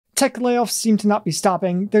Tech layoffs seem to not be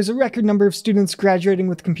stopping. There's a record number of students graduating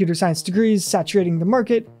with computer science degrees, saturating the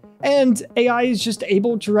market, and AI is just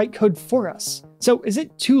able to write code for us. So is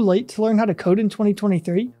it too late to learn how to code in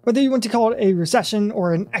 2023? Whether you want to call it a recession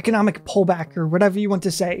or an economic pullback or whatever you want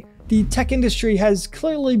to say, the tech industry has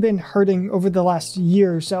clearly been hurting over the last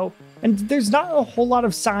year or so, and there's not a whole lot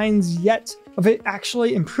of signs yet of it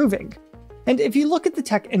actually improving. And if you look at the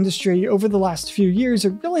tech industry over the last few years,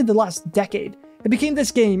 or really the last decade, it became this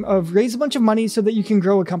game of raise a bunch of money so that you can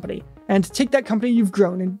grow a company, and take that company you've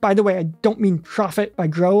grown. And by the way, I don't mean profit by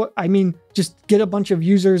grow, I mean just get a bunch of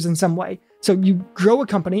users in some way. So you grow a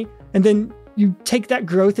company, and then you take that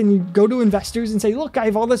growth and you go to investors and say, look, I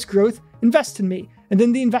have all this growth, invest in me. And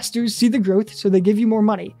then the investors see the growth, so they give you more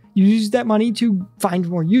money. You use that money to find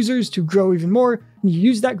more users, to grow even more, and you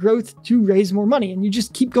use that growth to raise more money. And you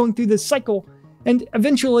just keep going through this cycle. And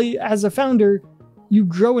eventually, as a founder, you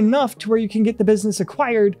grow enough to where you can get the business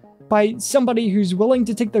acquired by somebody who's willing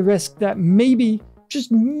to take the risk that maybe,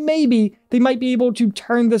 just maybe, they might be able to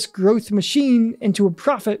turn this growth machine into a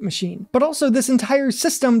profit machine. But also, this entire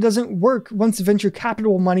system doesn't work once venture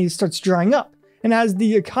capital money starts drying up. And as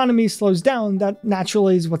the economy slows down, that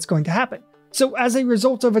naturally is what's going to happen. So as a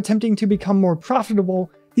result of attempting to become more profitable,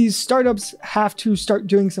 these startups have to start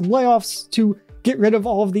doing some layoffs to get rid of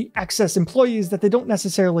all of the excess employees that they don't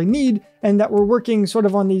necessarily need and that were working sort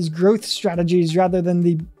of on these growth strategies rather than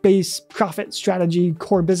the base profit strategy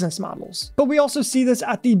core business models. But we also see this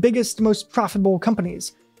at the biggest, most profitable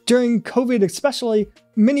companies. During COVID especially,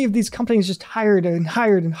 many of these companies just hired and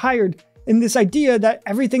hired and hired in this idea that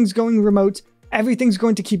everything's going remote, everything's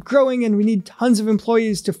going to keep growing, and we need tons of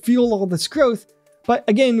employees to fuel all this growth. But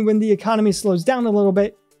again, when the economy slows down a little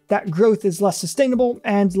bit, that growth is less sustainable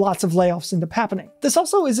and lots of layoffs end up happening. This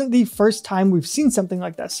also isn't the first time we've seen something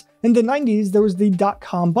like this. In the 90s, there was the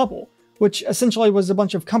dot-com bubble, which essentially was a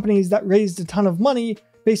bunch of companies that raised a ton of money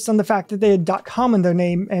based on the fact that they had .com in their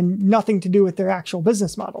name and nothing to do with their actual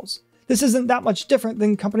business models. This isn't that much different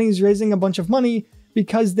than companies raising a bunch of money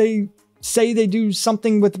because they say they do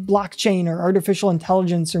something with blockchain or artificial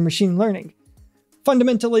intelligence or machine learning.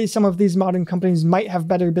 Fundamentally, some of these modern companies might have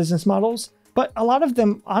better business models, but a lot of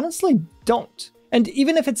them honestly don't. And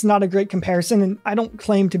even if it's not a great comparison, and I don't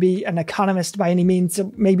claim to be an economist by any means,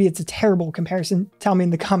 so maybe it's a terrible comparison, tell me in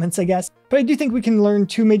the comments, I guess. But I do think we can learn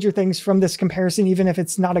two major things from this comparison, even if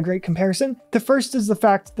it's not a great comparison. The first is the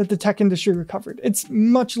fact that the tech industry recovered. It's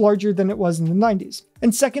much larger than it was in the 90s.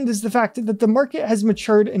 And second is the fact that the market has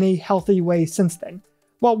matured in a healthy way since then.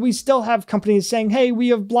 While we still have companies saying, hey, we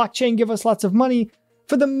have blockchain, give us lots of money,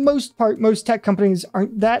 for the most part, most tech companies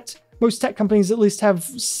aren't that. Most tech companies at least have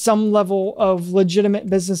some level of legitimate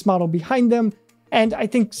business model behind them, and I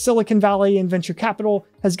think Silicon Valley and venture capital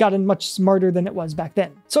has gotten much smarter than it was back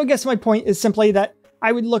then. So I guess my point is simply that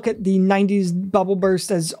I would look at the 90s bubble burst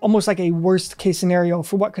as almost like a worst case scenario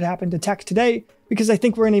for what could happen to tech today, because I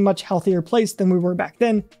think we're in a much healthier place than we were back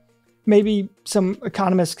then. Maybe some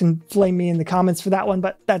economists can flame me in the comments for that one,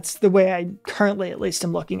 but that's the way I currently at least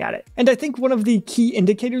am looking at it. And I think one of the key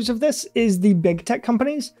indicators of this is the big tech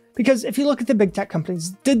companies. Because if you look at the big tech companies,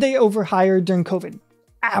 did they overhire during COVID?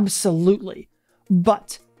 Absolutely.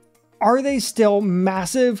 But are they still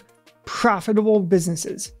massive, profitable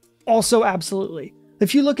businesses? Also, absolutely.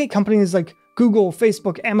 If you look at companies like Google,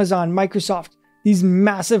 Facebook, Amazon, Microsoft, these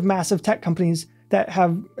massive, massive tech companies that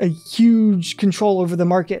have a huge control over the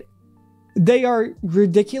market, they are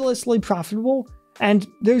ridiculously profitable. And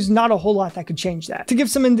there's not a whole lot that could change that. To give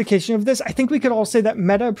some indication of this, I think we could all say that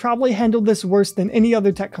Meta probably handled this worse than any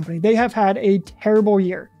other tech company. They have had a terrible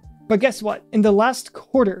year. But guess what? In the last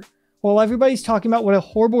quarter, while everybody's talking about what a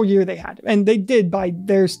horrible year they had, and they did by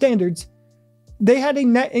their standards, they had a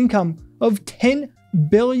net income of $10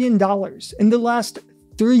 billion in the last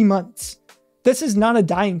 3 months. This is not a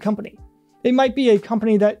dying company. It might be a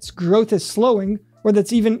company that's growth is slowing, or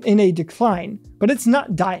that's even in a decline, but it's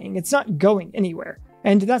not dying, it's not going anywhere.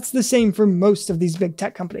 And that's the same for most of these big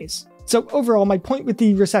tech companies. So overall, my point with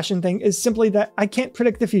the recession thing is simply that I can't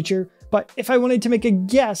predict the future, but if I wanted to make a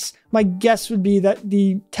guess, my guess would be that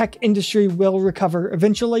the tech industry will recover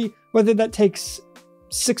eventually, whether that takes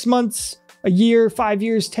 6 months, a year, 5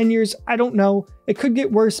 years, 10 years, I don't know. It could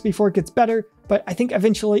get worse before it gets better, but I think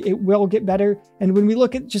eventually it will get better. And when we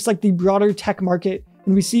look at just like the broader tech market,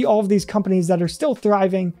 and we see all of these companies that are still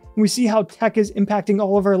thriving, and we see how tech is impacting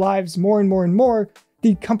all of our lives more and more and more,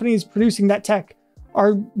 the companies producing that tech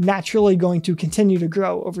are naturally going to continue to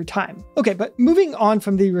grow over time. Okay, but moving on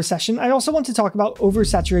from the recession, I also want to talk about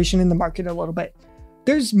oversaturation in the market a little bit.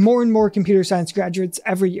 There's more and more computer science graduates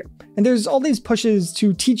every year, and there's all these pushes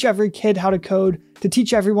to teach every kid how to code, to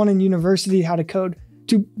teach everyone in university how to code.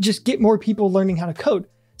 to just get more people learning how to code.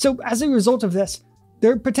 So as a result of this,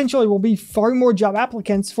 there potentially will be far more job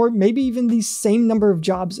applicants for maybe even the same number of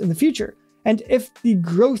jobs in the future. And if the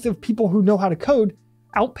growth of people who know how to code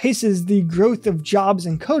outpaces the growth of jobs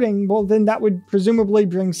in coding, well, then that would presumably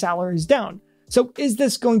bring salaries down. So is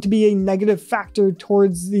this going to be a negative factor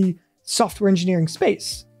towards the software engineering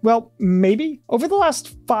space? Well, maybe. Over the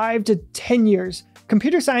last 5 to 10 years,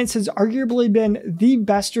 computer science has arguably been the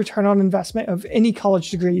best return on investment of any college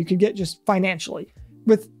degree you could get just financially.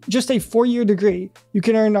 With just a 4-year degree, you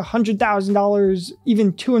can earn $100,000,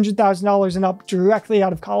 even $200,000 and up directly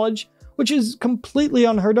out of college, which is completely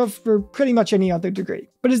unheard of for pretty much any other degree.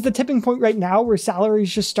 But is the tipping point right now where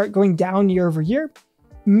salaries just start going down year over year?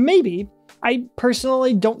 Maybe. I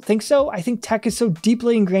personally don't think so. I think tech is so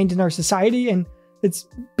deeply ingrained in our society and it's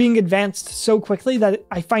being advanced so quickly that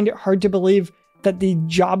I find it hard to believe that the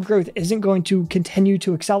job growth isn't going to continue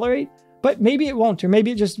to accelerate. But maybe it won't, or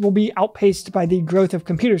maybe it just will be outpaced by the growth of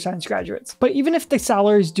computer science graduates. But even if the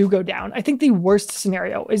salaries do go down, I think the worst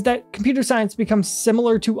scenario is that computer science becomes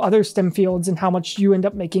similar to other STEM fields in how much you end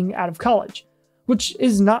up making out of college, which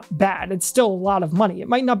is not bad. It's still a lot of money. It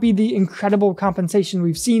might not be the incredible compensation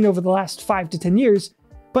we've seen over the last 5 to 10 years,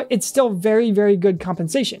 but it's still very, very good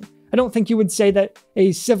compensation. I don't think you would say that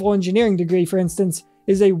a civil engineering degree, for instance,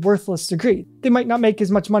 is a worthless degree. They might not make as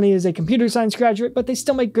much money as a computer science graduate, but they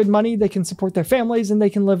still make good money, they can support their families, and they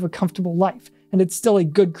can live a comfortable life. And it's still a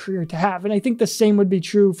good career to have. And I think the same would be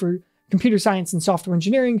true for computer science and software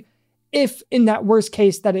engineering, if in that worst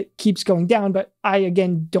case that it keeps going down, but I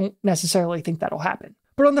again don't necessarily think that'll happen.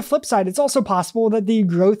 But on the flip side, it's also possible that the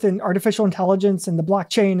growth in artificial intelligence and the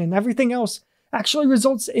blockchain and everything else actually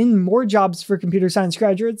results in more jobs for computer science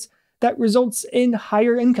graduates that results in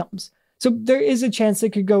higher incomes. So there is a chance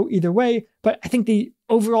it could go either way, but I think the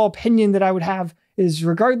overall opinion that I would have is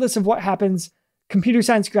regardless of what happens, computer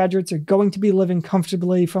science graduates are going to be living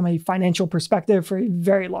comfortably from a financial perspective for a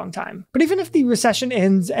very long time. But even if the recession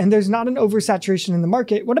ends and there's not an oversaturation in the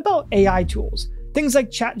market, what about AI tools? Things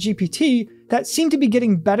like Chat-GPT that seem to be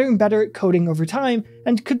getting better and better at coding over time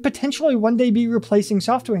and could potentially one day be replacing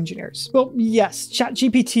software engineers. Well, yes,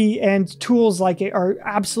 Chat-GPT and tools like it are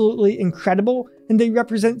absolutely incredible, and they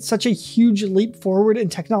represent such a huge leap forward in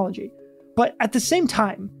technology. But at the same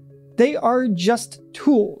time, they are just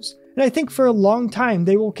tools. And I think for a long time,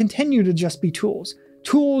 they will continue to just be tools.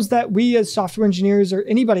 Tools that we as software engineers or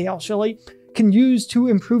anybody else really can use to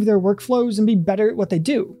improve their workflows and be better at what they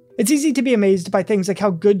do. It's easy to be amazed by things like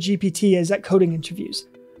how good GPT is at coding interviews,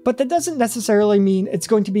 but that doesn't necessarily mean it's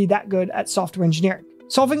going to be that good at software engineering.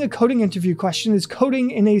 Solving a coding interview question is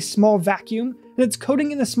coding in a small vacuum, and it's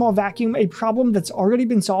coding in a small vacuum a problem that's already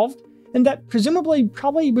been solved, and that presumably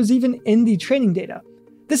probably was even in the training data.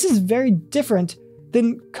 This is very different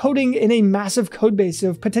than coding in a massive codebase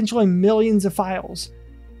of potentially millions of files,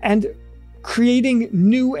 and creating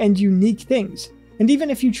new and unique things. And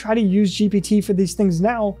even if you try to use GPT for these things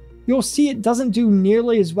now, you'll see it doesn't do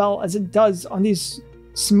nearly as well as it does on these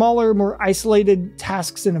smaller, more isolated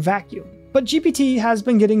tasks in a vacuum. But GPT has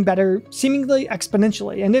been getting better seemingly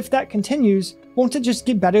exponentially, and if that continues, won't it just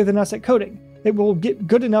get better than us at coding? It will get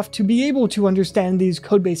good enough to be able to understand these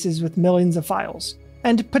codebases with millions of files.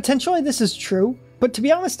 And potentially this is true, but to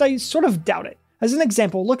be honest, I sort of doubt it. As an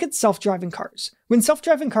example, look at self-driving cars. When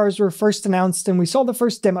self-driving cars were first announced and we saw the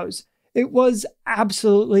first demos, it was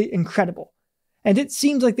absolutely incredible. And it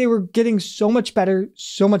seemed like they were getting so much better,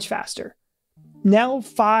 so much faster. Now,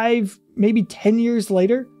 5, maybe 10 years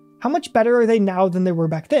later, how much better are they now than they were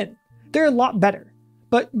back then? They're a lot better.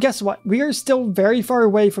 But guess what? We are still very far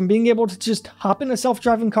away from being able to just hop in a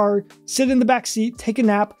self-driving car, sit in the back seat, take a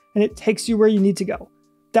nap, and it takes you where you need to go.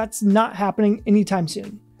 That's not happening anytime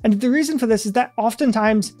soon. And the reason for this is that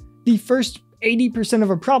oftentimes the first 80% of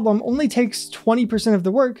a problem only takes 20% of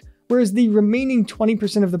the work, whereas the remaining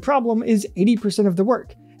 20% of the problem is 80% of the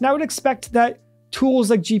work. And I would expect that tools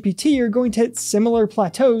like GPT are going to hit similar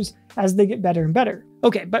plateaus as they get better and better.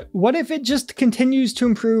 Okay, but what if it just continues to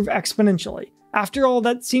improve exponentially? After all,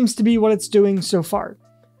 that seems to be what it's doing so far.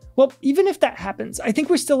 Well, even if that happens, I think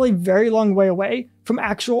we're still a very long way away from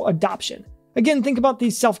actual adoption. Again, think about the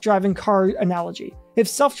self-driving car analogy. If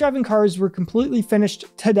self-driving cars were completely finished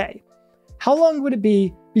today, how long would it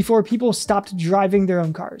be before people stopped driving their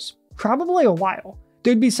own cars? Probably a while.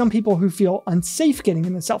 There'd be some people who feel unsafe getting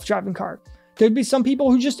in a self-driving car. There'd be some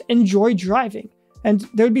people who just enjoy driving. And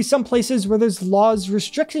there'd be some places where there's laws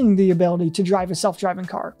restricting the ability to drive a self-driving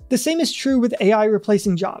car. The same is true with AI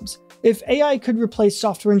replacing jobs. If AI could replace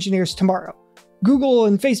software engineers tomorrow, Google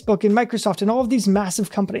and Facebook and Microsoft and all of these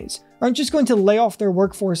massive companies aren't just going to lay off their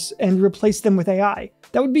workforce and replace them with AI.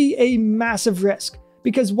 That would be a massive risk,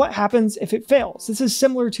 Because what happens if it fails? This is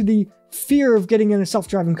similar to the fear of getting in a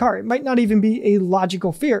self-driving car. It might not even be a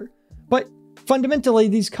logical fear, but fundamentally,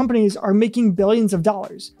 these companies are making billions of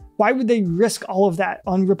dollars. Why would they risk all of that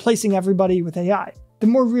on replacing everybody with AI? The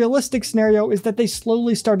more realistic scenario is that they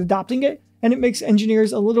slowly start adopting it, and it makes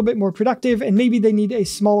engineers a little bit more productive, and maybe they need a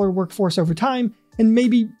smaller workforce over time, and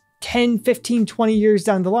maybe 10, 15, 20 years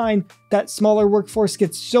down the line, that smaller workforce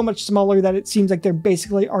gets so much smaller that it seems like there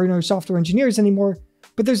basically are no software engineers anymore.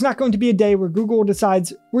 But there's not going to be a day where Google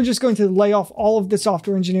decides we're just going to lay off all of the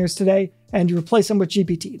software engineers today and replace them with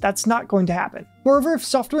GPT. That's not going to happen. Moreover, if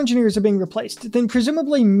software engineers are being replaced, then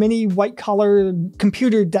presumably many white-collar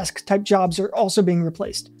computer desk type jobs are also being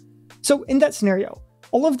replaced. So in that scenario,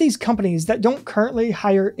 all of these companies that don't currently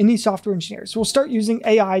hire any software engineers will start using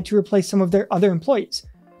AI to replace some of their other employees.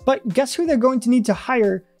 But guess who they're going to need to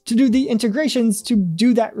hire to do the integrations to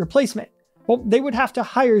do that replacement? Well, they would have to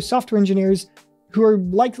hire software engineers who are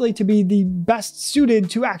likely to be the best suited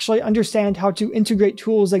to actually understand how to integrate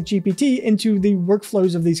tools like GPT into the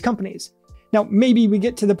workflows of these companies. Now, maybe we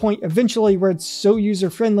get to the point eventually where it's so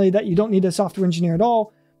user-friendly that you don't need a software engineer at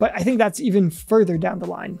all, but I think that's even further down the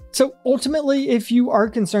line. So ultimately, if you are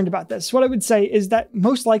concerned about this, what I would say is that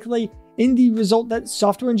most likely in the result that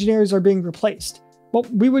software engineers are being replaced, well,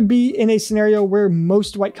 we would be in a scenario where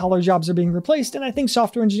most white-collar jobs are being replaced, and I think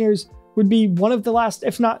software engineers would be one of the last,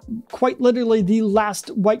 if not quite literally the last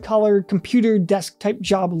white-collar computer desk type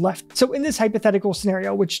job left. So in this hypothetical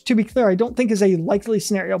scenario, which to be clear, I don't think is a likely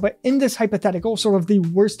scenario, but in this hypothetical, sort of the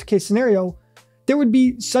worst case scenario, there would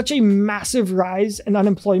be such a massive rise in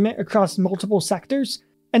unemployment across multiple sectors.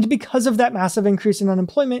 And because of that massive increase in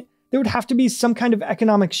unemployment, there would have to be some kind of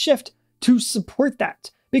economic shift to support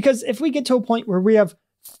that. Because if we get to a point where we have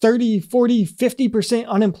 30, 40, 50%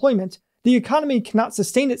 unemployment, the economy cannot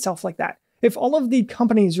sustain itself like that. If all of the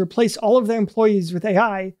companies replace all of their employees with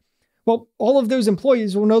AI, well, all of those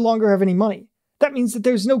employees will no longer have any money. That means that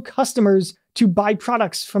there's no customers to buy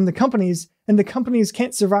products from the companies, and the companies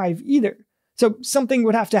can't survive either. So something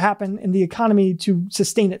would have to happen in the economy to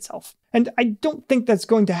sustain itself. And I don't think that's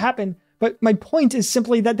going to happen, but my point is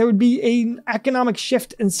simply that there would be an economic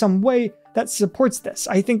shift in some way that supports this.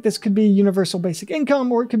 I think this could be universal basic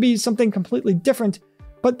income, or it could be something completely different.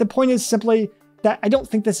 But the point is simply that I don't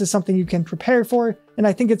think this is something you can prepare for. And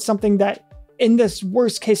I think it's something that in this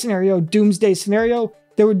worst case scenario, doomsday scenario,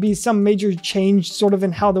 there would be some major change sort of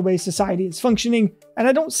in how the way society is functioning. And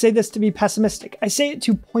I don't say this to be pessimistic. I say it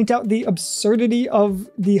to point out the absurdity of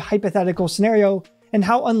the hypothetical scenario and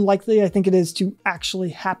how unlikely I think it is to actually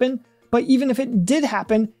happen. But even if it did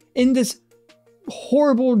happen in this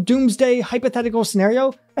horrible doomsday hypothetical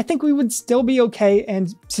scenario, I think we would still be okay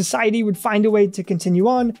and society would find a way to continue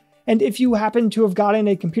on. And if you happen to have gotten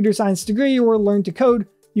a computer science degree or learned to code,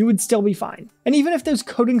 you would still be fine. And even if those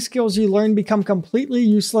coding skills you learn become completely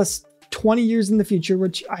useless 20 years in the future,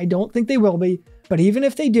 which I don't think they will be, but even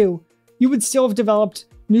if they do, you would still have developed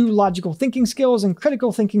new logical thinking skills and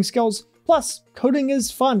critical thinking skills. Plus, coding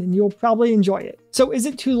is fun and you'll probably enjoy it. So is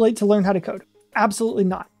it too late to learn how to code? Absolutely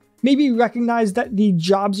not. Maybe recognize that the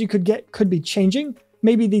jobs you could get could be changing.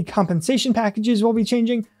 Maybe the compensation packages will be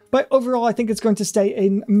changing. But overall, I think it's going to stay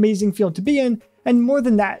an amazing field to be in. And more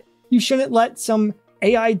than that, you shouldn't let some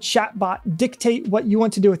AI chatbot dictate what you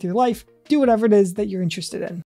want to do with your life. Do whatever it is that you're interested in.